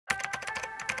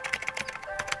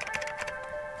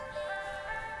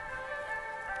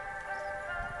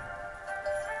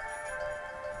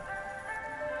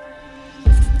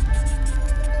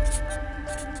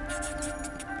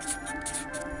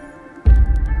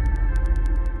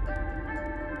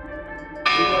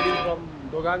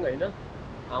दोगाङ हैन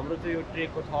हाम्रो चाहिँ यो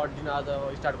ट्रेकको थर्ड दिन आज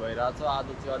स्टार्ट भइरहेछ आज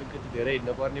चाहिँ अलिकति धेरै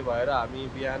हिँड्नु पर्ने भएर हामी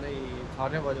बिहानै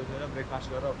 6 बजे उठेर ब्रेकफास्ट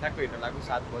गरेर ठ्याक्कै हिँड्न लाग्यो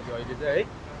 7 बजे अहिले चाहिँ है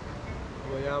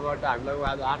अब यहाँबाट हामीलाई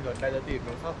आज 8 घन्टा जति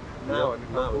हिँड्नु छ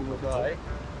पुग्नु छ है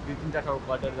 2-3 ठाउँ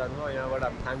कटेर जानु हो यहाँबाट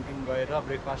हामी थाङथिङ गएर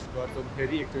ब्रेकफास्ट गर्छौँ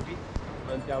फेरि एकचोटि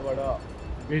अनि त्यहाँबाट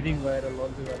बेडिङ गएर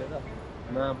लन्च गरेर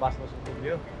बासमा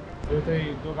पुग्यो यो चाहिँ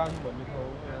दोगाङ भन्ने ठाउँ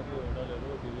हो यहाँ चाहिँ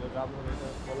होटलहरू भिडियो राम्रो रहेछ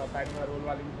खोला साइडमा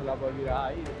रोलवालिङ खोला बगिरह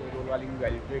है यो चाहिँ रोलवालिङ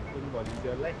भ्याली ट्रेक पनि भनिन्छ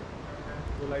यसलाई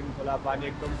रोलवालिङ खोला पानी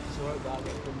एकदम चिसो जाडो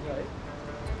एकदम छ है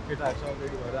केटाहरू सब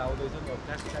रेडी भएर आउँदैछ नि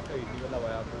ट्याक्कै हिँड्ने बेला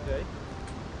भयो हाम्रो चाहिँ है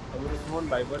हाम्रो सुमन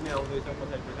भाइ पनि आउँदैछ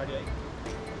पछाडि पछाडि है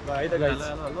ल है त गाइस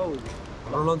हाम्रो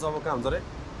लन्च अब कहाँ हुन्छ रे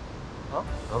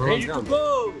हाम्रो लन्च कहाँ हुन्छ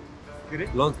के रे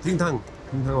लन्च तिङथाङ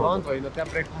लन्च होइन त्यहाँ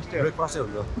ब्रेकफास्टै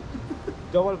हुन्छ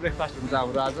डबल ब्रेकफास्ट हुन्छ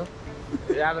हाम्रो आज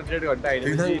यहाँ 1.5 घन्टा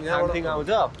हिँडेपछि थाङथिङ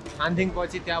आउँछ थाङथिङ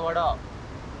पछि त्यहाँबाट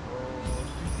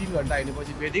 3 घन्टा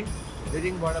हिँडेपछि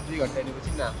बेडिङबाट 2 घन्टा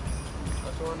हिँडेपछि ना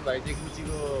सोन भाइ चाहिँ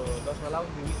कुचीको 10मा लाउँ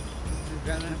तिमी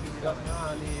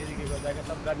अनि एरिकेको ज्याकेट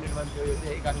सब ब्रान्डेड मान्छे यो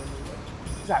चाहिँ है काठमाडौँको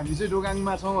हामी चाहिँ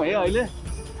दोगाङमा छौँ है अहिले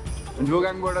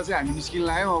दोगाङबाट चाहिँ हामी निस्किन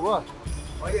लाग्यौँ अब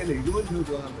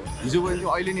हिजो पनि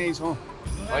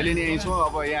अहिले नै यहीँ छौँ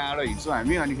अब यहाँबाट हिँड्छौँ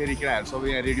हामी अनि फेरि केटाहरू सबै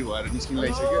यहाँ रेडी भएर निस्किन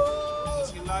लागिसक्यो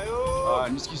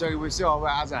निस्किसकेपछि चाहिँ अब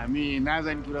आज हामी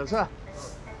नजाने कुरा छ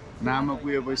नाममा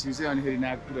पुगेपछि चाहिँ अनि फेरि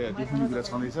नाको कुरा देख्ने कुरा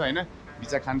छँदैछ होइन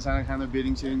बिचा खानसाना खाँदा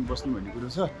बेरिङ सेरिङ बस्ने भन्ने कुरो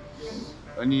छ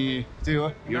अनि त्यही हो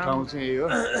यो ठाउँ चाहिँ यही हो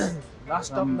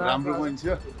राम्रो पनि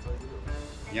थियो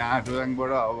यहाँ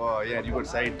दोगाङबाट अब यहाँ रिभर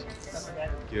साइड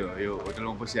के हो यो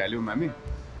होटलमा बसिहाल्यौँ हामी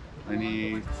अनि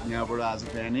यहाँबाट आज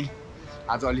बिहानै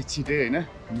आज अलिक छिटै होइन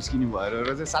निस्किनु भएर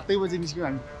चाहिँ 7 बजी निस्क्यौँ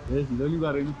हामी ढिलो नि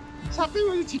गरेन 7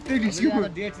 बजी छिट्टै निस्क्यौँ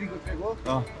डे 3 को ट्रेक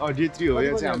हो डे 3 हो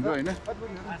यो चाहिँ हाम्रो होइन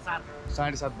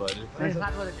 7:30 भयो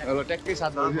ल ट्याक्कै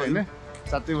 7 बजी होइन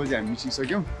 7 बजी हामी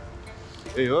निस्किसक्यौँ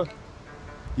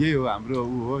यही हो हाम्रो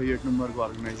हो 1 नम्बरको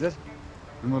अर्गनाइजर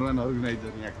नम्बर 1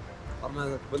 अर्गनाइजर यहाँको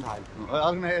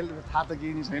अर्गनाइजर थाहा त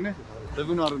केही नै छैन त्यो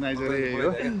पनि अर्गनाइजर यही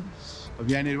हो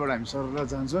बिहानबाट हामी सरर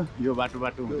जान्छौँ यो बाटो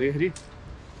हुँदैखेरि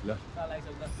ल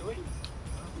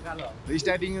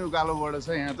स्टार्टिङ उकालोबाट छ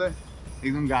यहाँ त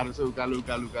एकदम गाह्रो छ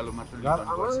उकालो मात्र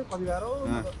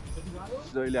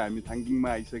अहिले हामी थाङथिङमा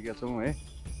आइसकेका छौँ है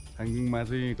थाङथिङमा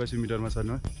चाहिँ कति मिटरमा छ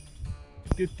न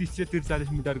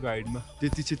 3343 मिटरको हाइटमा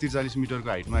 3343 मिटरको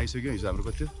हाइटमा आइसक्यो हिजो हाम्रो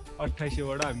कति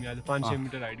 2800बाट हामी आज 500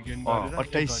 मिटर हाइट गेन गरेर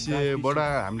 2800बाट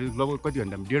हामीले लगभग कति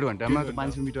घन्टा 1.5 घन्टामा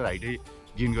 500 मिटर हाइटै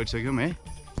गेन गरिसक्यौँ है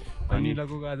अनि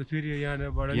लगभग आज फेरि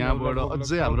यहाँबाट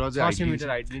अझै हाम्रो 600 मिटर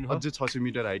हाइट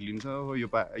लिन्छ यो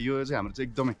चाहिँ हाम्रो चाहिँ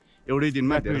एकदमै एउटै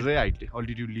दिनमा धेरै हाइट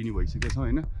अल्टिट्युड लिने भइसकेको छ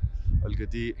होइन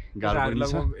अलिकति गाह्रो पनि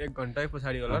छ 1 घन्टै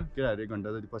पछाडि होला केटाहरू 1 घन्टा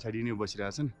जति पछाडि नै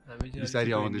बसिरहेछन्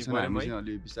बिस्तारी आउँदैछन् हामी चाहिँ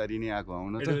अलि बिस्तारी नै आएको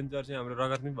आउन त एडभेन्चर चाहिँ हाम्रो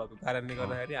रगतमै भएको कारणले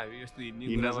गर्दाखेरि हामी यस्तो हिँड्ने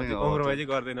कुरामा चाहिँ कम्प्रोमाइज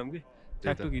गर्दैनौँ कि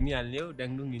ट्याकटुक हिँडिहाल्ने हो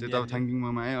ड्याङडुङ हिँड्ने त्यो त थाङथिङमा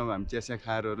आयो अब हामी चिया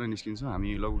खाएर निस्किन्छौँ हामी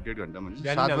लगभग 1.5 घन्टामा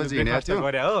 7 बजी हिँडेको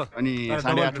थियो अनि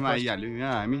 8:30 मा आइहाल्यौँ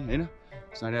यहाँ हामी होइन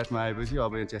 8:30 मा आएपछि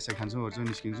अब यहाँ चिया खान्छौँ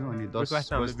निस्किन्छौँ अनि 10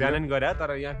 बजी बिहान गरे तर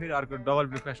यहाँ फेरि अर्को डबल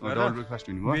ब्रेकफास्ट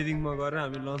हुने भयो बेडिङमा गएर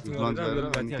हामी लन्च गरेर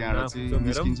अनि त्यहाँबाट चाहिँ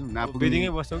निस्किन्छौँ नापुग्नु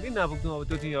बेडिङै बस्छौँ कि नापुग्नु अब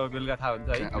त्यो चाहिँ अब बेलुका थाहा हुन्छ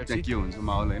है अब त्यहाँ के हुन्छ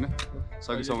माहौल होइन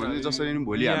सकेसम्म भने जसरी पनि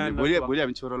भोलि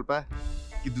हामी छो रोल्पा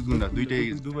कि दुधकुन्दा दुइटै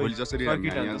भोलि जसरी हामी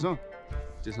हाल्छौँ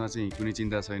त्यसमा चाहिँ कुनै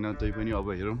चिन्ता छैन तै पनि अब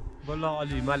हेरौँ बल्ल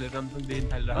अलि हिमालहरू राम्रोसँग देखिन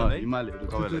थालिरहेको है हिमालहरू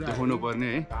तपाईँहरूलाई देखाउनु पर्ने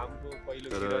है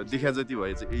तर देखा जति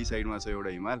भए चाहिँ यही साइडमा छ एउटा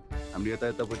हिमाल हामीले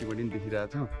यतापट्टि पनि देखिरहेको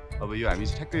थियौँ अब यो हामी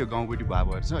चाहिँ ठ्याक्कै यो गाउँपट्टि भए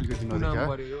भएर चाहिँ अलिकति नदेखा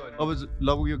अब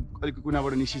लगभग यो अलिक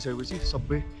कुनाबाट निस्किसकेपछि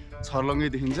सबै छर्लङ्गै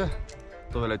देखिन्छ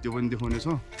तपाईँलाई त्यो पनि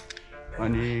देखाउनेछौँ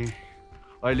अनि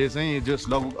अहिले चाहिँ जस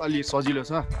लगभग अलि सजिलो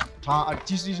छ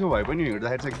चिसो भए पनि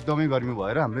हिँड्दाखेरि चाहिँ एकदमै गर्मी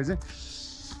भएर हाम्रो चाहिँ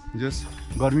जस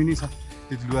गर्मी नै छ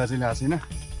त्यति लुगा चाहिँ ल्याएको छैन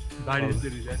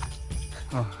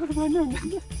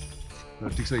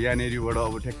ठिक छ यहाँनिरबाट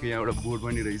अब ठ्याक्कै यहाँबाट बोर्ड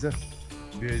पनि रहेछ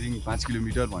बेरिङ 5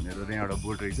 किलोमिटर भनेर यहाँबाट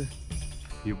बोर्ड रहेछ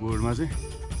यो बोर्डमा चाहिँ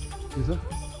के छ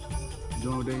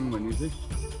डोडाङ भन्ने चाहिँ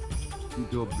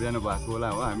त्यो बिहान भएको होला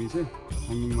हो हामी चाहिँ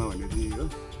थाङथिङमा भन्ने चाहिँ हो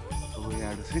अब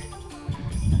यहाँबाट चाहिँ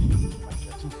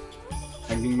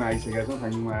थाङथिङमा आइसकेका छौँ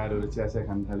थाङथिङमा आएर चिया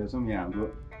खान थालेको छौँ यहाँ हाम्रो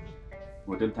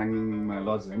होटल थाङथिङमा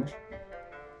लज होइन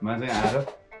मा चाहिँ आएर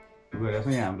गएर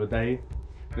चाहिँ यहाँ हाम्रो दाइ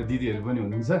र दिदीहरू पनि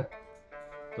हुनुहुन्छ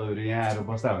तपाईँहरू यहाँ आएर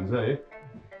बस्दा हुन्छ है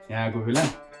यहाँ आएको बेला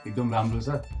एकदम राम्रो छ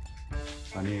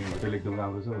अनि होटल एकदम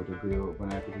राम्रो छ होटलको यो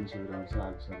बनाएको पनि सबै राम्रो छ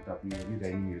आगोसँग ताप्ने पनि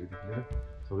डाइनिङहरूदेखि लिएर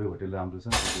सबै होटल राम्रो छ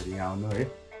तपाईँहरू यहाँ आउनु है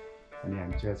अनि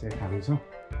हामी चिया खाँदैछौँ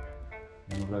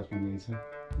प्लस पनि यही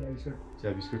छ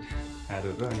चिया बिस्कुट खाएर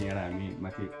अनि यहाँ हामी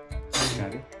माथि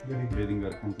बेदिङ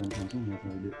गरेर खान्छौँ यहाँ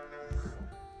तपाईँले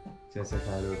चिया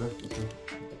खाएर र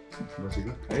यसो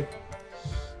बसेको है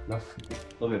ल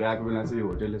तपाईँहरू आएको बेला चाहिँ यो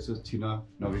होटेल यसो छिन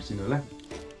नबिर्सिनु होला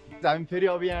हामी फेरि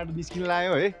अब यहाँ निस्किन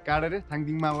लाग्यो है काटेर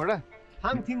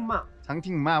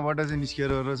थाङथिङमाबाट चाहिँ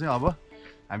निस्केर चाहिँ अब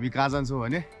हामी कहाँ जान्छौँ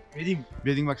भने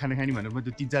बेदिङमा खाना खाने भनेर म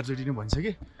त्यो 3-4 चोटि नै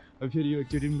भनिसकेँ अब फेरि यो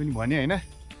एकचोटि पनि भने होइन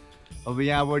अब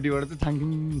यहाँपट्टिबाट चाहिँ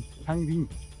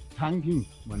थाङथिङ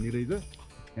भन्ने रहेछ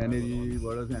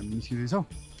यहाँनिरबाट चाहिँ हामी निस्किँदैछौँ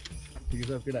ठिकै छ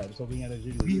केटाहरू सबै यहाँ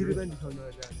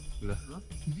ल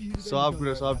सब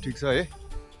कुरा सब ठिक छ है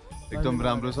एकदम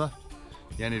राम्रो छ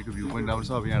यहाँनिरको भ्यू पनि राम्रो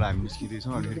छ अब यहाँ हामी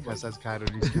निस्किँदैछौँ अनि फेरि खाससास खाएर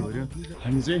निस्क्यो पऱ्यो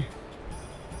हामी चाहिँ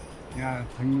यहाँ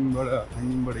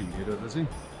थाङथिङबाट हिँडेर चाहिँ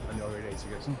अलि अगाडि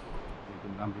आइसकेका छौँ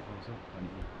एकदम राम्रो ठाउँ छ अनि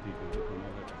देखाइदिएको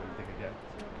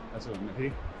छ भन्दाखेरि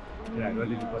केटाहरू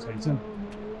अलिअलि पछाडि छ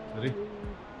अरे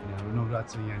अनि हाम्रो नवराज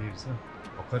चाहिँ यहाँनिर छ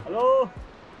भर्खर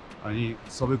अनि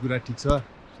सबै कुरा ठिक छ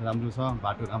राम्रो छ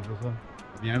बाटो राम्रो छ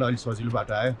यहाँबाट अलिक सजिलो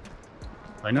बाटो आयो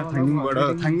होइन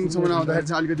थाङथिङसम्म आउँदाखेरि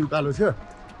चाहिँ अलिकति उकालो थियो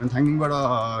अनि थाङथिङबाट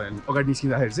अगाडि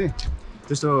निस्किँदाखेरि चाहिँ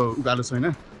त्यस्तो उकालो छैन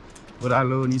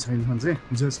ओह्रालो नि छैन चाहिँ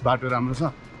जस बाटो राम्रो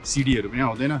छ सिडीहरू पनि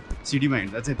आउँदैन सिडीमा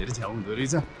हिँड्दा चाहिँ धेरै छ्याउ हुँदो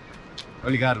रहेछ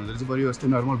अलिक गाह्रो हुँदो रहेछ बरु यस्तो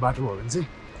नर्मल बाटो भयो भने चाहिँ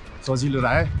सजिलो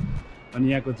रह्यो अनि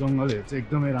यहाँको जङ्गलहरू चाहिँ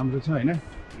एकदमै राम्रो छ होइन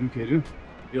रुखहरू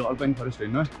यो अल्पाइन फरेस्ट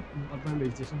होइन अल्पाइन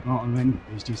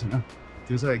भेजिटेसन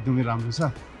त्यो चाहिँ एकदमै राम्रो छ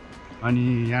अनि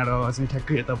यहाँबाट चाहिँ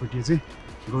ठ्याक्कै यतापट्टि चाहिँ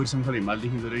गौरीशङ्कर हिमाल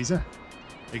देखिँदो रहेछ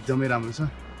एकदमै राम्रो छ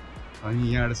अनि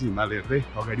यहाँबाट चाहिँ हिमाल हेर्दै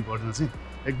अगाडि बढ्न चाहिँ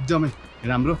एकदमै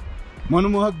राम्रो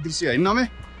मनमोहक दृश्य होइन नमे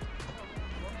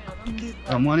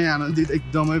मनै आनन्दित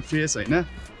एकदमै फ्रेस होइन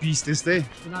पिस त्यस्तै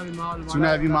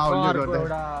चुनावी माहौलले गर्दा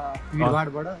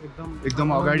एकदम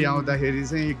अगाडि आउँदाखेरि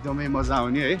चाहिँ एकदमै मजा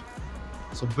आउने है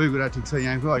सबै कुरा ठिक छ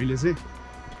यहाँको अहिले चाहिँ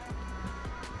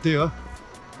त्यही हो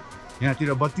यहाँतिर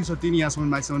 32 यहाँसम्म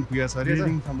माथिसम्म पुगेको छ अरे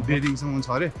बेदिङसम्म छ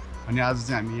अरे अनि आज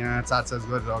चाहिँ हामी यहाँ चार्ज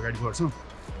गरेर अगाडि बढ्छौँ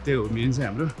त्यही हो मेन चाहिँ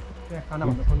हाम्रो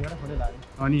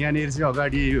अनि यहाँनिर चाहिँ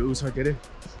अगाडि उ छ के अरे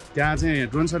त्यहाँ चाहिँ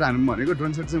ड्रोन सट हान्नु भनेको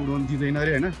ड्रोन सट चाहिँ उडाउनु दिँदैन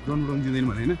अरे होइन ड्रोन उडाउनु दिँदैन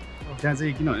भने होइन त्यहाँ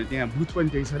चाहिँ किनभने त्यहाँ बुथ पनि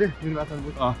त्यही छ अरे निर्वाचन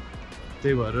बुथ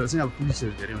त्यही भएर चाहिँ अब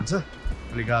पुलिसहरू धेरै हुन्छ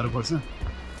अलिक गाह्रो पर्छ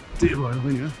त्यही भएर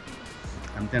पनि हो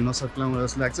हामी त्यहाँ नसक्लाउँ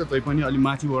जस्तो लाग्छ तै पनि अलिक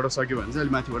माथिबाट सक्यो भने चाहिँ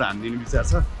अलिक माथिबाट हानिदिने विचार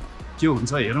छ के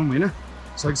हुन्छ हेरौँ होइन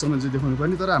सकेसम्म चाहिँ देखाउनु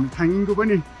पर्ने तर हामी थाङथिङको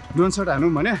पनि ड्रोन सट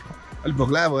हानौँ भने अलिक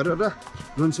भोग्ला भएर र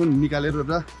ड्रोन सोन निकालेर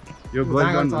र यो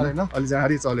गन अलिक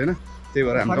जाँडी चलेन त्यही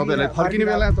भएर हामी तपाईँहरूलाई फर्किने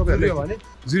बेला तपाईँहरूले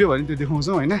जुर्यो भने त्यो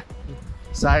देखाउँछौँ होइन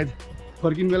सायद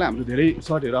फर्किने बेला हाम्रो धेरै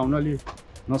सर्टहरू आउन अलि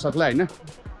नसक्ला होइन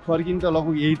फर्किनु त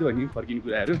लगभग यही त हो नि फर्किने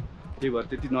कुराहरू त्यही भएर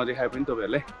त्यति नदेखाए पनि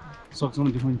तपाईँहरूलाई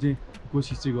सक्छौँ देखाउने चाहिँ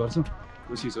कोसिस चाहिँ गर्छौँ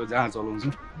कोसिस हो जहाँ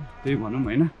चलाउँछौँ त्यही भनौँ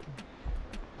होइन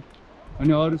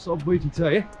अनि अरू सबै ठिक छ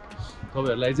है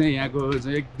तपाईँहरूलाई चाहिँ यहाँको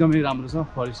चाहिँ एकदमै राम्रो छ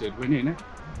फरेस्टहरू पनि होइन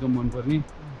एकदम मनपर्ने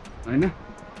होइन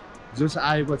जोस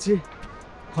आएपछि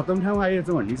खतम ठाउँ आएछ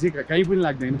भन्ने चाहिँ कहीँ पनि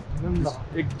लाग्दैन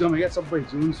एकदमै क्या सबै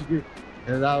जुनसुकै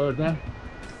हेर्दा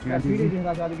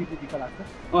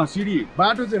सिडी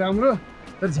बाटो चाहिँ राम्रो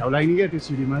तर झ्याउ लाग्ने क्या त्यो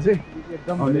सिडीमा चाहिँ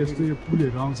अनि यस्तो यो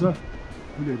पुलहरू आउँछ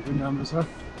पुलहरू पनि राम्रो छ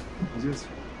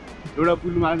एउटा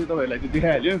पुलमा चाहिँ तपाईँहरूलाई त्यो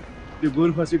देखाइहाल्यो त्यो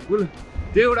गोरुफसेक पुल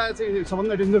त्यो एउटा चाहिँ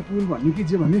सबभन्दा डेन्जर पुल भन्ने कि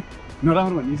जे भन्ने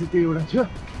नराम्रो भन्ने चाहिँ त्यो एउटा थियो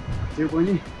त्यो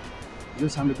पनि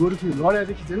जस हामीले गोरु लडेर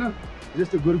चाहिँ खिचेन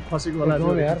जस्तो गोरु फसेको होला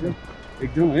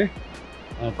एकदम है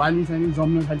पानी सानी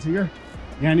जम्न थालिसक्यो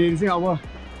यहाँनिर चाहिँ अब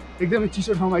एकदमै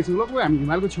चिसो ठाउँमा आइसक्यो लगभग हामी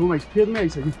हिमालको छेउमा फेदमै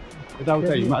आइसक्यो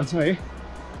यताउता हिमाल छ है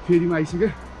फेदीमा आइसक्यो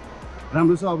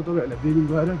राम्रो छ अब तपाईँहरूलाई बेदिङ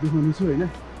गएर देखाउने छु होइन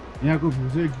यहाँको भ्यू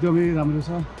चाहिँ एकदमै राम्रो छ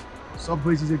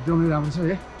सबै चिज एकदमै राम्रो छ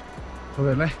है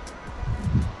तपाईँहरूलाई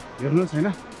हेर्नुहोस् होइन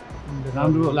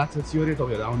राम्रो लाग्छ सियोरै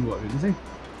तपाईँहरू आउनुभयो भने चाहिँ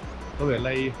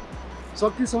तपाईँहरूलाई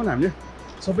सकेसम्म हामीले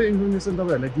सबै इन्फर्मेसन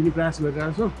तपाईँहरूलाई दिने प्रयास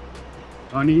गरिरहेको छौँ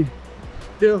अनि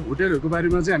त्यो होटेलहरूको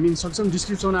बारेमा चाहिँ हामी सक्छौँ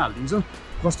डिस्क्रिप्सनमा हालिदिन्छौँ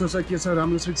कस्तो छ के छ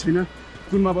राम्रो छ कि छैन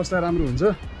कुनमा बस्दा राम्रो हुन्छ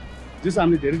जस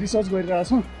हामीले धेरै रिसर्च गरिरहेको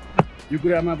छौँ यो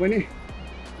कुरामा पनि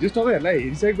जस तपाईँहरूलाई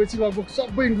हेरिसकेपछि लगभग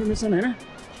सबै इन्फर्मेसन होइन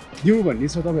दिउँ भन्ने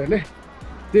छ तपाईँहरूले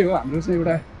त्यही हो हाम्रो चाहिँ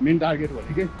एउटा मेन टार्गेट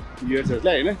भनेकै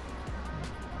भ्युअर्सहरूलाई होइन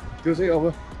त्यो चाहिँ अब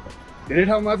धेरै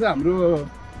ठाउँमा चाहिँ हाम्रो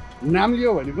नाम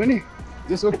लियो भने पनि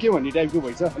जस ओके भन्ने टाइपको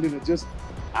भइछ अलिकति जस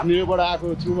हामीबाट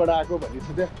आएको थ्रुबाट आएको भन्ने छ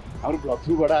त्यहाँ हाम्रो भ्लग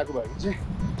थ्रुबाट आएको भएको चाहिँ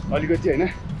अलिकति होइन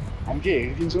हामी के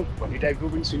हेरिदिन्छौँ भन्ने टाइपको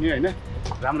पनि सुन्यो होइन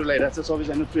राम्रो लागिरहेको छ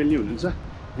सबैजना फ्रेन्डली हुनुहुन्छ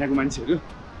यहाँको मान्छेहरू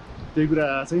त्यही कुरा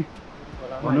चाहिँ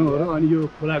भनौँ हो र अनि यो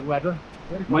खोलाको बाटो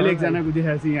मैले एकजनाको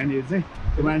देखाएको थिएँ यहाँनिर चाहिँ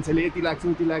त्यो मान्छेले यति लाग्छ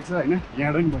उति लाग्छ होइन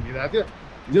यहाँ पनि भनिरहेको थियो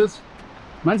जस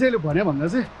मान्छेले भन्यो भन्दा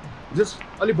चाहिँ जस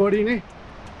अलिक बढी नै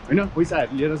होइन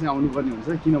पैसाहरू लिएर चाहिँ आउनुपर्ने हुन्छ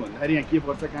किन भन्दाखेरि यहाँ के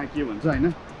पर्छ कहाँ के भन्छ होइन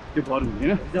त्यो भर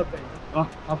हुँदैन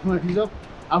आफूमा रिजर्भ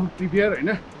आफू प्रिपेयर होइन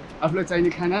आफूलाई चाहिने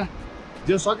खाना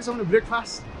जो सकेसम्म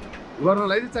ब्रेकफास्ट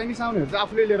गर्नलाई चाहिँ चाइनिज आउनेहरू चाहिँ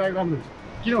आफूले लिएर आएको राम्रो हुन्छ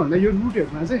किन भन्दा यो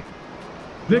रुटहरूमा चाहिँ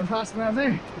ब्रेकफास्टमा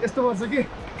चाहिँ यस्तो पर्छ कि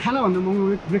खानाभन्दा महँगो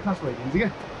ब्रेकफास्ट भइदिन्छ क्या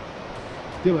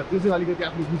त्यो भएर त्यो चाहिँ अलिकति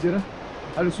आफूले बुझेर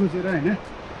आफूले सोचेर होइन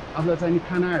आफूलाई चाहिने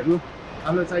खानाहरू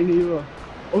आफूलाई चाहिने यो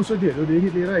औषधिहरूदेखि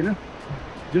लिएर होइन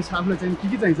जस आफूलाई चाहिने के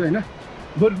चाहिन्छ होइन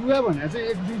बरु लुगा भनेर चाहिँ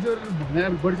 1-2 जोर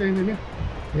भनेर बढी चाहिँदैन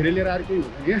धेरै लिएर आएर केही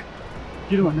हुँदैन क्या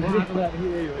किन भन्दाखेरि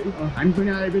हामी पनि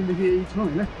आइबेलदेखि यही छौँ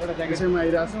होइन एउटा ज्याकेटमा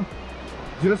आइरहेको छौँ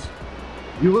जस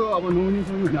यो अब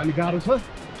नहुनेसम्म भने अलिक गाह्रो छ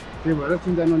त्यही भएर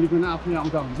चिन्ता नलिकन आफै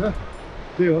आउँदा हुन्छ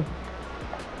त्यही हो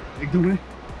एकदमै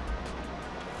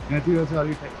यहाँतिर चाहिँ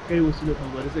अलिक ठ्याक्कै ओसिलो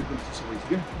ठाउँ गरेर चाहिँ एकदम चिसो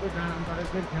भइसक्यो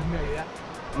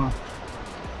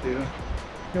त्यही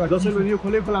हो जसरी यो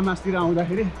खोले खोला मासतिर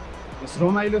आउँदाखेरि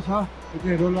रमाइलो छ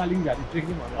त्यो रोलवालिङ भ्याली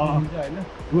ट्रेकिङ भन्छ होइन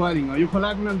रोवालिङ हो यो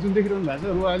खोलाको नाम जुन देखिरहनु भएको छ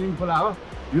रोवालिङ खोला हो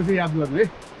यो चाहिँ याद गर्नु है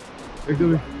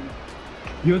एकदमै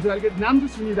यो चाहिँ अलिकति नाम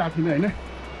चाहिँ सुनिरहेको थिएन होइन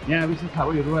यहाँ बेसी थाहा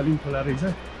भयो यो रोवालिङ खोला रहेछ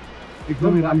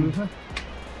एकदमै राम्रो छ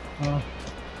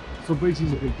सबै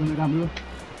चिजहरू एकदमै राम्रो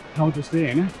ठाउँ जस्तै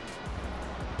होइन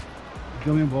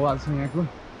एकदमै बवाल छ यहाँको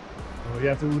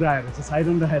यहाँ चाहिँ उडाएर छ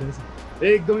साइरन राखेर छ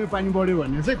एकदमै पानी बढ्यो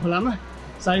भने चाहिँ खोलामा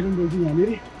साइरन रहेछ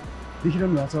यहाँनिर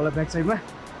देखिरहनु भएको छ होला ब्याक साइडमा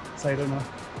साइरन हो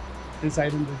त्यो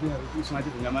साइरन रहेछ अब उसमाथि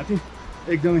ढुङ्गामाथि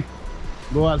एकदमै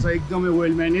बवाल छ एकदमै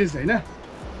वेल म्यानेज होइन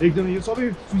एकदमै यो सबै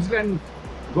स्विजरल्यान्ड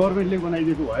गभर्मेन्टले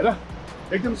बनाइदिएको भएर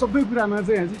एकदम सबै कुरामा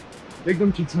चाहिँ यहाँ चाहिँ एकदम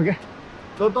ठिक छ क्या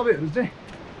तर तपाईँहरू चाहिँ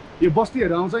यो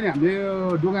बस्तीहरू आउँछ नि हामीले यो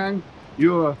डोगाङ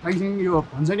यो थाङसिङ यो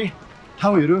भन्छ नि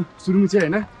ठाउँहरू सुरुमुचे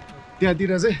होइन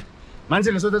त्यहाँतिर चाहिँ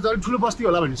मान्छेहरूले सोध्दा चाहिँ अलिक ठुलो बस्ती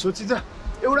होला भन्ने सोचिन्छ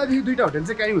एउटादेखि 2टा होटल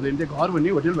चाहिँ कहीँ हुँदैन त्यो घर भन्ने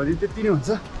होटल भन्ने त्यति नै हुन्छ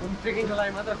ट्रेकिङको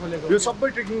लागि मात्र खोलेको यो सबै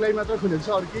ट्रेकिङलाई मात्र खोलेको छ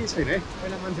अरू केही छैन है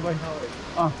पहिला मान्छे बस्न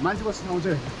मान्छे बस्न आउँछ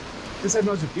त्यसरी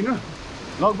नझुक्किनु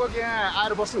लगभग यहाँ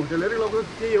आएर बस्ने होटलहरू लगभग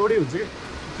त्यही एउटै हुन्छ कि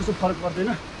त्यस्तो फरक पर्दैन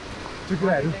त्यो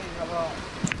कुराहरू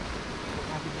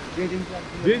बेडिङ चाहिँ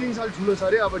अलिक ठुलो छ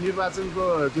अरे अब निर्वाचनको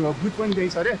त्यो बुथ पनि त्यही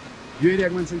छ अरे यो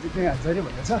एरियाको मान्छे चाहिँ त्यहीँ हाल्छ अरे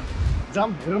भनेर छ जाम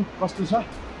हेरौँ कस्तो छ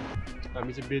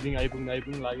हामी चाहिँ बेडिङ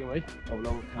आइपुग्नु लाग्यौँ है अब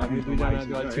हामी दुईजना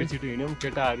चाहिँ अलिक छिटो हिँड्यौँ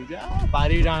केटाहरू चाहिँ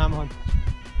पारी डाँडामा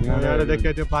यहाँ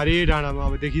देख्यो त्यो पारी डाँडामा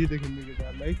अब देखिन्छ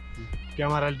केटाहरूलाई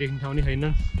क्यामेराले देख्ने ठाउँ नै छैन अब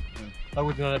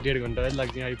तिनीहरूलाई 1.5 घन्टा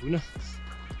लाग्छ यहाँ आइपुग्न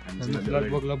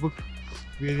लगभग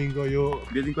बेडिङको यो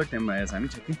बेडिङको टाइममा आएछ हामी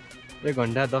ठिकै 1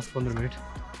 घन्टा 10-15 मिनट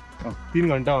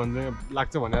 3 घन्टा भन्दा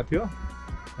लाग्छ भनेको थियो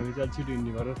हामी चाहिँ अलिक छिटो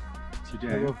हिँड्ने गरेर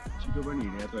छिटो पनि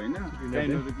हिँडेको होइन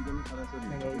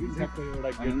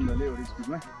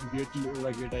एउटा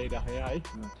गेट आइराख्यो है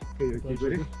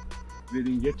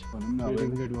बेडिङ गेट भनौँ न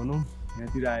गेट भनौँ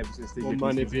यहाँतिर आएपछि यस्तै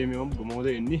ओम्बाने प्रेमियम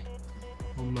घुमाउँदै हिँड्ने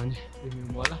ओम्बाने प्रेमियम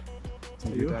वाला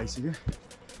आइसक्यो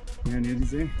यहाँनिर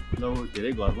चाहिँ ल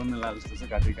धेरै घर बन्न लाग्यो जस्तो छ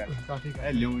काठै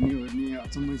ल्याउने ओर्ने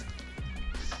अचम्मै छ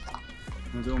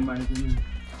ओम्बाने पनि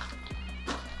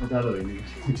टाढो होइन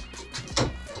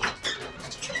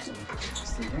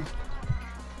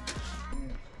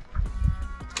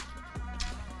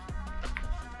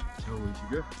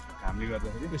छेउसिक्यो घामले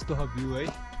गर्दाखेरि यस्तो छ भ्यू है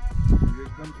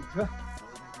एकदम ठिक छ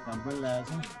घाम पनि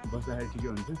लागेको छ बस्दाखेरि ठिकै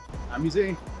हुन्छ हामी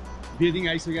चाहिँ बेडिङ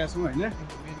आइसकेका छौँ होइन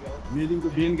बेडिङको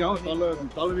मेन गाउँ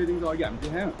तल बेडिङको अघि हामी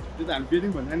देखायौँ त्यो त हामी बेडिङ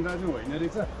भन्दा नि रहेछौँ होइन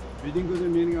रहेछ बेडिङको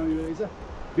चाहिँ मेन गाउँ यो रहेछ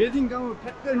बेडिङ गाउँ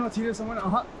ठ्याक्कै नछिरेसम्म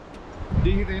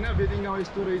देखिँदैन बेडिङ गाउँ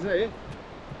यस्तो रहेछ है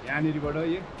यहाँनिरबाट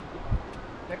यो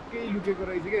ठ्याक्कै लुकेको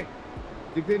रहेछ कि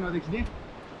देख्दै नदेखिने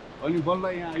अनि बल्ल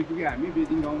यहाँ आइपुग्यो हामी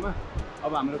बेडिङ गाउँमा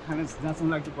अब हाम्रो खाना जहाँसम्म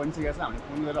लाग्दो बनिसकेको छ हामीले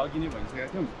फोन गरेर अघि नै भनिसकेका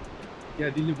थियौँ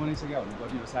त्यहाँ दिल्ली बनाइसकेका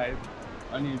हुनुपर्ने हो सायद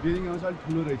अनि बेडिङ गाउँ चाहिँ अलिक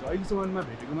ठुलो रहेछ अहिलेसम्ममा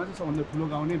भेटेकोमा चाहिँ सबभन्दा ठुलो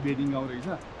गाउँ नै बेडिङ गाउँ रहेछ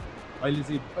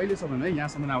अहिलेसम्म है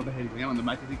यहाँसम्म आउँदाखेरिको यहाँभन्दा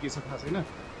माथि चाहिँ के छ थाहा छैन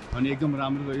अनि एकदम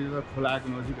राम्रो रहेछ खोलाको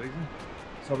नजिक रहेछ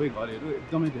सबै घरहरू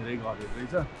एकदमै धेरै घरहरू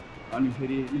रहेछ अनि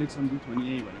फेरि इलेक्सन बुथ हुने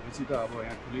यही भनेपछि त अब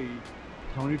यहाँ ठुलै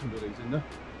ठाउँ नै ठुलो रहेछ नि त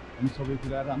अनि सबै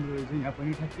कुरा राम्रो रहेछ यहाँ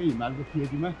पनि ठ्याक्कै हिमालको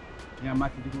फेदीमा यहाँ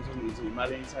माथि देख्न सक्नुहुन्छ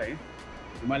हिमालय छ है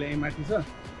हिमालय माथि छ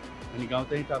अनि गाउँ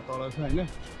चाहिँ तल छ होइन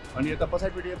अनि यता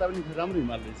पछाडिपट्टि यता पनि राम्रो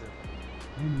हिमाल रहेछ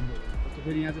कस्तो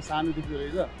फेरि यहाँ चाहिँ सानो देख्दो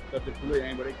रहेछ तर त्यो ठुलो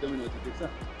यहीँबाट एकदमै नजिक देख्छ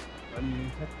अनि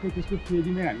ठ्याक्कै त्यसको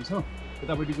फेदीमै हामी छौँ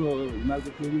यतापट्टिको हिमालको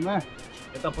फेदीमा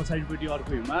यता पछाडिपट्टि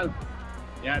अर्को हिमाल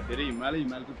यहाँ धेरै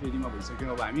हिमालको फेदीमा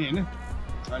भइसक्यौँ अब हामी होइन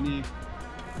अनि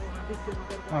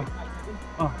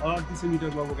 3800 मिटर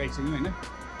लगभग आइसक्यौँ होइन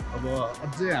अब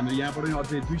अझै हाम्रो यहाँबाट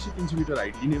अझै 200-300 मिटर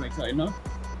हाइट लिने भएको छ होइन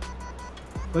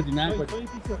कति न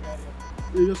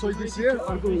यो 3700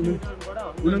 अर्को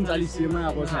 3900मा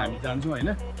अब चाहिँ हामी जान्छौँ होइन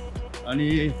अनि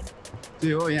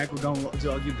त्यही हो यहाँको गाउँ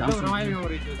चाहिँ अघि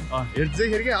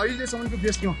हेर्दैखेरि क्या अहिलेसम्मको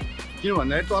बेस्ट गाउँ किन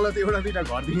भन्दाखेरि तल त एउटा दुईवटा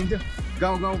घर देखिन्थ्यो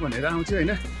गाउँ गाउँ भनेर आउँथ्यो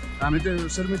होइन हामी त्यो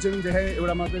सर्मेचुङ देखाएँ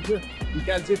एउटा मात्रै थियो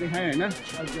क्याल्चे देखाएँ होइन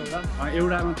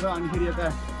एउटा मात्र अनि फेरि यता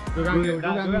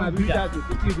दुईवटा थियो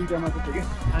त्यति दुईवटा मात्र थियो कि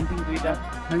खानपिन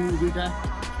दुईवटा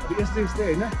यस्तै यस्तै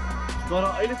होइन तर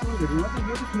अहिलेसम्म हेर्नुमा चाहिँ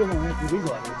यो चाहिँ ठुलो गाउँ यहाँ धेरै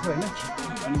घरहरू छ होइन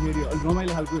अनि फेरि अलिक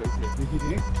रमाइलो खालको रहेछ हेर्दाखेरि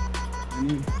है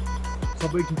अनि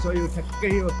सबै ठिक छ यो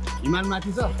ठ्याक्कै यो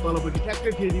हिमालमाथि छ तलपट्टि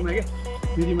ठ्याक्कै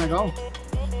फेरीमा गाउँ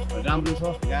राम्रो छ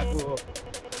यहाँको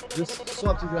जो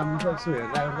सब चिज राम्रो छ यसो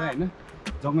हेर्दा होइन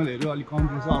जङ्गलहरू अलिक कम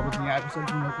रहेछ अब चाहिँ यहाँको सबै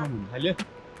कम हुन थाल्यो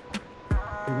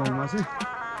त्यो गाउँमा चाहिँ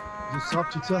जो सब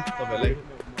ठिक छ तपाईँहरूलाई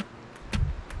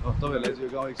चाहिँ यो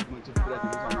गाउँ एकछिनमा चाहिँ पुरा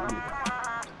दिनु सक्नु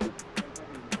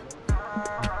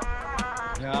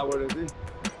यहाँबाट चाहिँ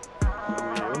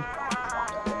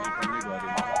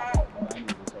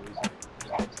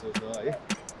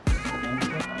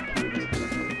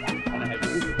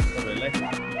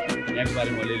यहाँको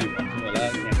बारेमा अलिअलि भन्छु होला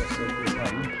यहाँ कस्तो के छ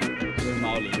होइन सबै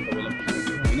माहौलहरू तपाईँलाई बुझ्नु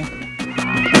होइन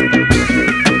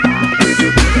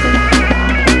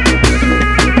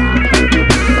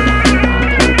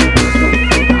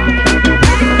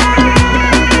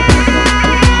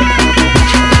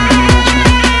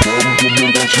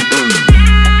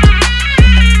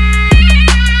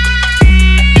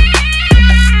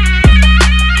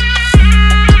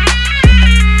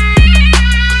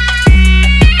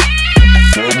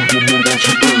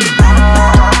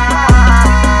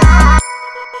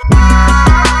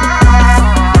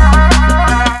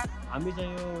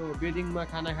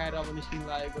खाना खाएर अब निस्किनु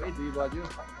लागेको है 2 बज्यो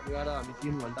गएर हामी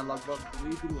 3 घन्टा लगभग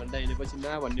 2-3 घन्टा हिँडेपछि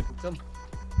ना भन्ने पुग्छौँ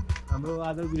हाम्रो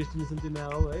आजको डेस्टिनेसन चाहिँ ना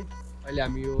हो है अहिले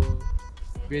हामी यो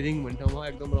बेदिङ भन्ने ठाउँमा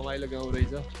एकदम रमाइलो गाउँ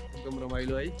रहेछ एकदम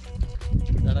रमाइलो है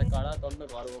डाँडा काँडा तल्लो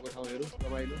घर भएको ठाउँहरू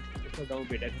रमाइलो यस्तो गाउँ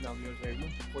भेटेको थिएन हाम्रो साइडमा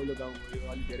पहिलो गाउँ हो यो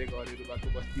अलिक धेरै घरहरू भएको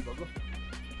बस्ती भएको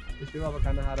त्यस्तै अब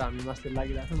खाना खाएर हामी मास्टर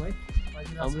लागिरहेको छौँ है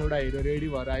हाम्रो एउटा हिरो रेडी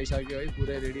भएर आइसक्यो है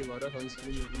पुरै रेडी भएर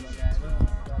सनस्क्रिनहरू लगाएर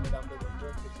राम्रो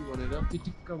सेक्सी भनेर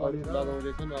चिटिक्क गरेर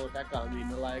लगाउँदैछन् अब ट्याक्क हामी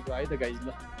हिँड्न लागेको है त गाइज ल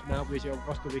नपुगेपछि अब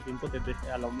कस्तो देखिन्छ त्यो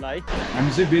देखाइहालौँला है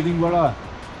हामी चाहिँ बेदिङबाट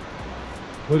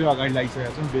थोरै अगाडि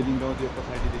लागिसकेका छौँ बेदिङ गाउँ त्यो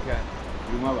पछाडि देखा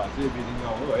भ्यूमा भएको चाहिँ बेदिङ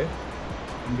गाउँ हो है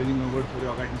अनि बेदिङ गाउँबाट थोरै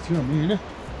अगाडि निस्क्यौँ हामी होइन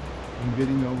अनि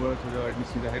बेदिङ गाउँबाट थोरै अगाडि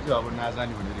निस्किँदाखेरि चाहिँ अब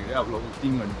नजाने भनेर हेरेँ अब लगभग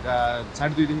 3 घन्टा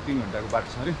 2.5 3 घन्टाको बाटो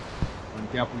छ अरे अनि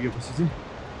त्यहाँ पुगेपछि चाहिँ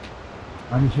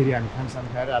अनि फेरि हामी खानसान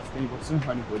खाएर आज त्यहीँ बस्छौँ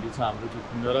अनि भोलि छ हाम्रो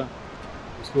दुधकुण्ड र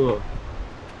उसको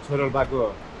छो रोल्पाको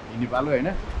हिँड्ने पालो होइन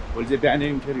भोलि चाहिँ बिहानै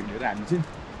उठेर हिँडेर हामी चाहिँ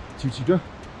छिटो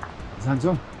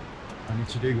जान्छौँ अनि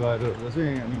छिटै गएर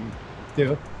चाहिँ अनि त्यही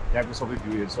हो त्यहाँको सबै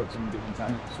भ्यूहरू सक्छौँ देख्न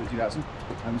सोचिरहेको छौँ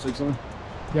हामी सक्छौँ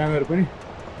त्यहाँ गएर पनि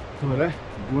तपाईँहरूलाई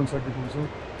गुवन सर्ट देखाउँछौँ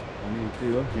अनि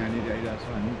त्यही हो यहाँनिर आइरहेको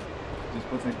छौँ हामी त्यस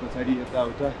पछाडि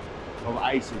यताउता अब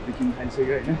आइसहरू देखिन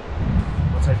थालिसक्यो होइन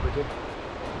पछाडिपट्टि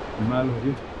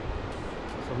हिमालहरू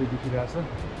सबै देखिरहेछ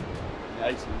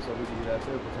आइसहरू सबै देखिरहेछ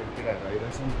पछाडि केटाहरू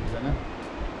आइरहेछन् 2जना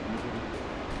अनि फेरि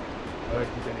अगाडि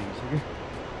 2जना हिँडिसक्यो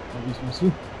म बिचमा छु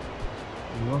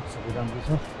हो सबै राम्रो छ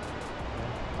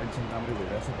अहिलेसम्म राम्रै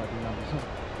भइरहेछ बाटो राम्रो छ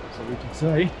सबै ठिक छ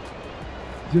है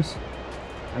जस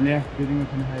हामीले यहाँ बेदिङमा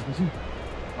खाना खाएपछि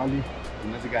अलि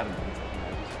हिँड्न चाहिँ गाह्रो हुन्छ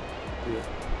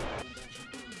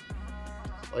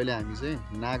अहिले हामी चाहिँ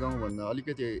नागाउँभन्दा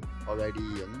अलिकति अगाडि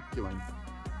होइन के भन्नु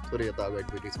थोरै यता अगाडि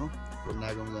पुगेको छौँ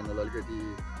नागाउँ जानलाई अलिकति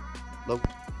लगभग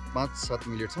 5-7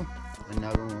 मिनट छ अनि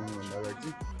नागाउँभन्दा अगाडि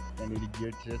चाहिँ त्यहाँनिर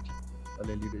गेट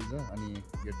अलिअलि रहेछ अनि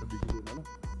गेट त देखिँदैन होला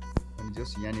अनि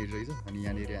जस यहाँनिर रहेछ अनि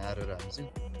यहाँनिर आएर हामी चाहिँ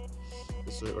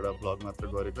यसो एउटा भ्लग मात्र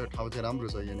गरेको ठाउँ चाहिँ राम्रो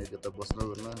छ यहाँनिर यता बस्न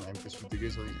गर्न हामी त सुतेकै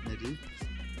छौँ यहाँनिर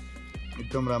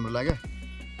एकदम राम्रो लाग्यो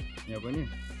यहाँ पनि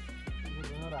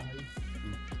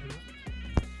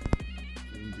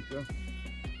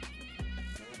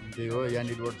त्यही हो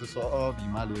यहाँनिरबाट चाहिँ सब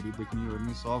हिमालहरू देख्ने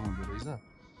ओर्ने सब हुँदो रहेछ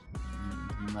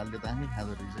हिमालले त आफै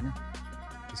खाँदो रहेछ नि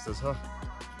त्यस्तो छ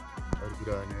अरू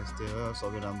कुरा होइन यस्तै हो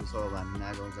सबै राम्रो छ अब हामी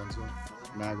नागाउँ जान्छौँ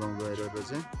नागाउँ गएर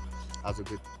चाहिँ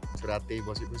आजको रात त्यही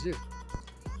बसेपछि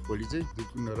भोलि चाहिँ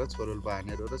दुधकुण्ड र छो रोल्पा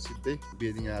हानेर र सिधै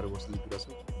बेदिङ आएर बस्ने कुरा छ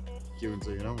के हुन्छ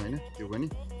हेरौँ होइन त्यो पनि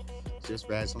त्यस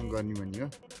भ्याएसम्म गर्ने भन्ने हो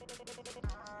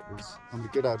हाम्रो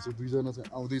केटाहरू चाहिँ 2जना चाहिँ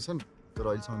आउँदैछन् तर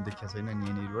अहिलेसम्म देखिएको छैन नि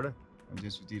यहाँनिरबाट हामी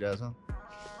चाहिँ सुतिरहेछ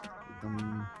एकदम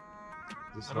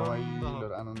रमाइलो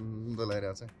आनन्द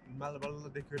लगाइरहेको छ हिमाल बल्ल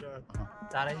देखेर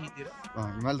चारैतिर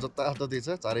हिमाल जताततै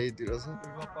छ चारैतिर छ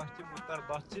पश्चिम उत्तर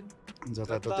दक्षिण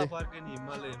जताततै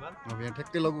हिमाल अब यहाँ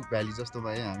ठ्याक्कै लगभग भ्याली जस्तो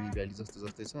भयो हामी भ्याली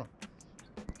जस्तै छ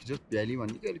जस्ट भ्याली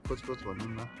भन्ने कि अलिक खोज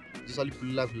भनौँ न जस अलिक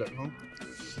खुल्ला ठाउँ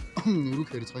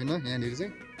रुखहरू छैन यहाँनिर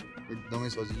चाहिँ एकदमै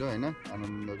सजिलो होइन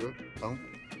आनन्दको ठाउँ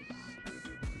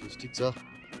ठिक छ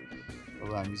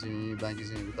अब हामी चाहिँ बाँकी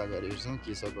चाहिँ उता गएर हेर्छौँ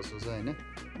के छ कसो छ होइन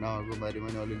नआएको बारेमा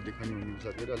नि अलिअलि देखाउनु हुने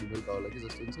सकेर अलिक बेलुका होला कि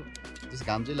जस्तो हुन्छ त्यस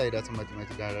घाम चाहिँ लागिरहेको छ माथि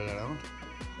माथि डाँडा डाँडामा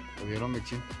अब हेरौँ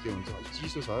एकछिन के हुन्छ अलिक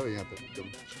चिसो छ हो यहाँ त एकदम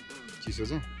चिसो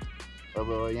चाहिँ अब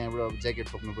यहाँबाट अब ज्याकेट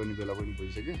थप्नुपर्ने बेला पनि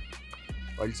भइसक्यो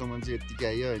अहिलेसम्म चाहिँ यत्तिकै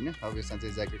आयो होइन अब यसमा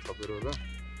चाहिँ ज्याकेट थपेर र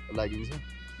लागिन्छ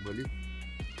भोलि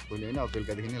होइन अब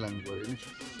बेलुकादेखि नै लाग्नु पऱ्यो नि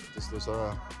त्यस्तो छ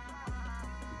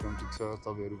एकदम ठिक छ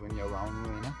तपाईँहरू पनि अब आउनु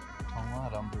होइन ठाउँमा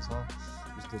राम्रो छ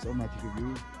यस्तो छ माथिको भ्यू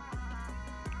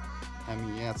हामी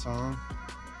यहाँ छौँ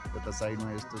यता साइडमा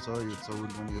यस्तो छ यो चौर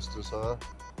पनि यस्तो छ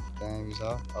दामी छ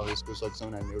अब यसको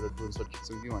सक्छौँ हामी एउटा ड्रोन सट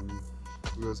खिच्छौँ कि भन्ने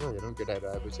कुरो छ हेरौँ केटाहरू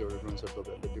आएपछि एउटा ड्रोन सट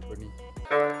तपाईँहरूले त्यो पनि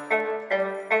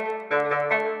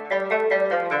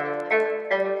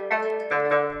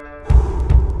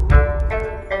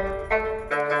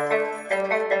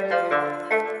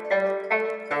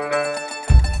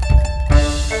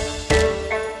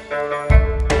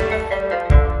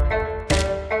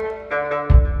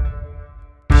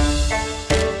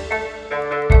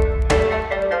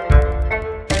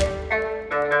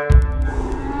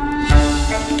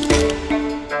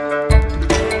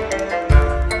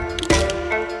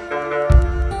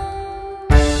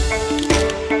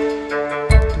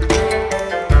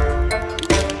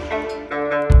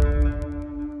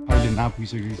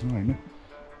पुगिसकेको छौँ होइन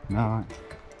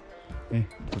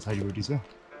पछाडिपट्टि छ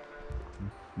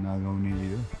नगाउने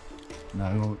हो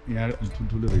नगाउँ यहाँ अलिक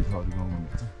ठुल्ठुलो रहेछ अरू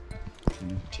गाउँभन्दा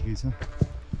चाहिँ ठिकै छ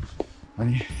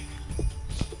अनि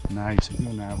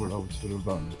नआइसक्यो नबाट अब छो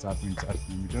रोल्पा भनेर 4.4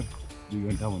 किलोमिटर 2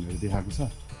 घन्टा भनेर देखाएको छ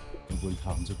भोलि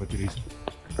थाहा हुन्छ कति रहेछ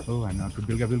हो हामी अर्को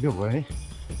बेलुका भयो है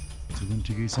त्यो पनि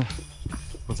ठिकै छ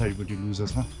पछाडिपट्टि लुजा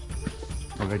छ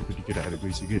अगाडिपट्टि केटाहरू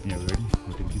गइसक्यो त्यहाँ अगाडि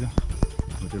होटेलतिर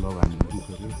होटेल अब हामीले बुक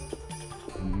गऱ्यो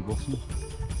हामी बस्छौँ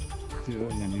त्यो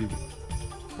यहाँनिर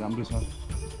राम्रो छ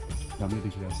राम्रै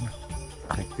देखिरहेको छ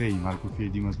ठ्याक्कै हिमालको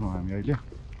फेदीमा छौँ हामी अहिले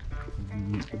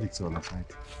देख्छ होला सायद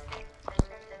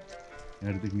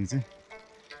यहाँ देख्ने चाहिँ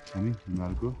हामी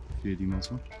हिमालको फेदीमा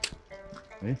छौँ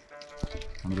है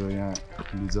हाम्रो यहाँ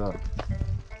लुजा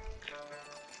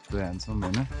ह्यान्डसम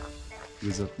होइन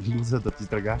लुजा त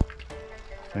चित्रकार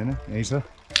होइन यही छ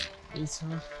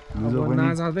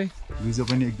लुजा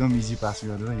पनि एकदम इजी पास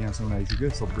गरेर यहाँसम्म आइसक्यो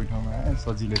सबै ठाउँमा आयो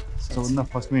सजिलै सबभन्दा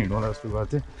फर्स्टमै हिँडौँला जस्तो गएको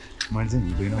थिएँ मैले चाहिँ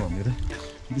हिँड्दैन भनेर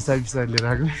बिस्तारै लिएर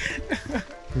आएको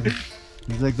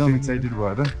लुजा एकदम एक्साइटेड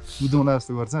भएर कुदौँला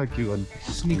जस्तो गर्छ के गर्नु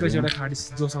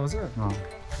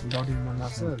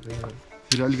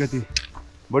फेरि अलिकति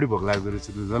बढी भोक लाग्दो रहेछ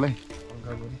लुजालाई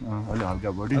अलि हल्का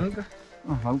बढी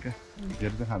हल्का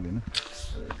धेरै त खाँदैन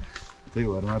त्यही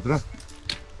भएर मात्र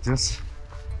जस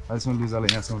अहिलेसम्म लुजालाई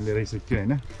यहाँसम्म लिएर आइसक्यो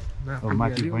होइन अब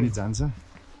माथि पनि जान्छ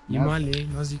हिमालय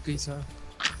नजिकै छ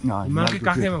हिमालकै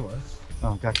काखैमा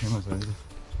भयो काखैमा छ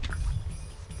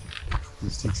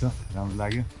ठिक छ राम्रो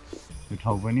लाग्यो यो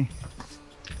ठाउँ पनि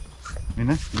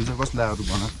होइन लुजा कस्तो लाग्यो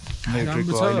भन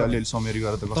ट्रेकको अहिले अलिअलि समेरी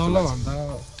गरेर त कस्तो तलभन्दा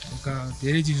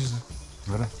धेरै चिसो छ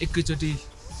एकैचोटि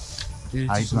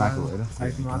हाइटमा आएको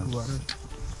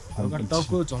भएर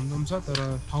टाउको झमझम छ तर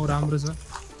ठाउँ राम्रो छ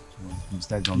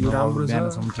बिस्तारै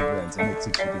बिहानसम्म ठिक भइहाल्छ नि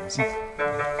एकछिन सुतेपछि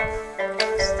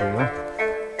त्यस्तै हो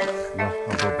ल अब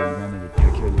भोलि बिहान भेटियो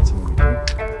कि अहिले एकछिन भेट्यो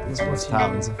थाहा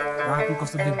हुन्छ राति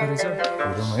कस्तो देख्दो रहेछ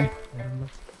हेरौँ है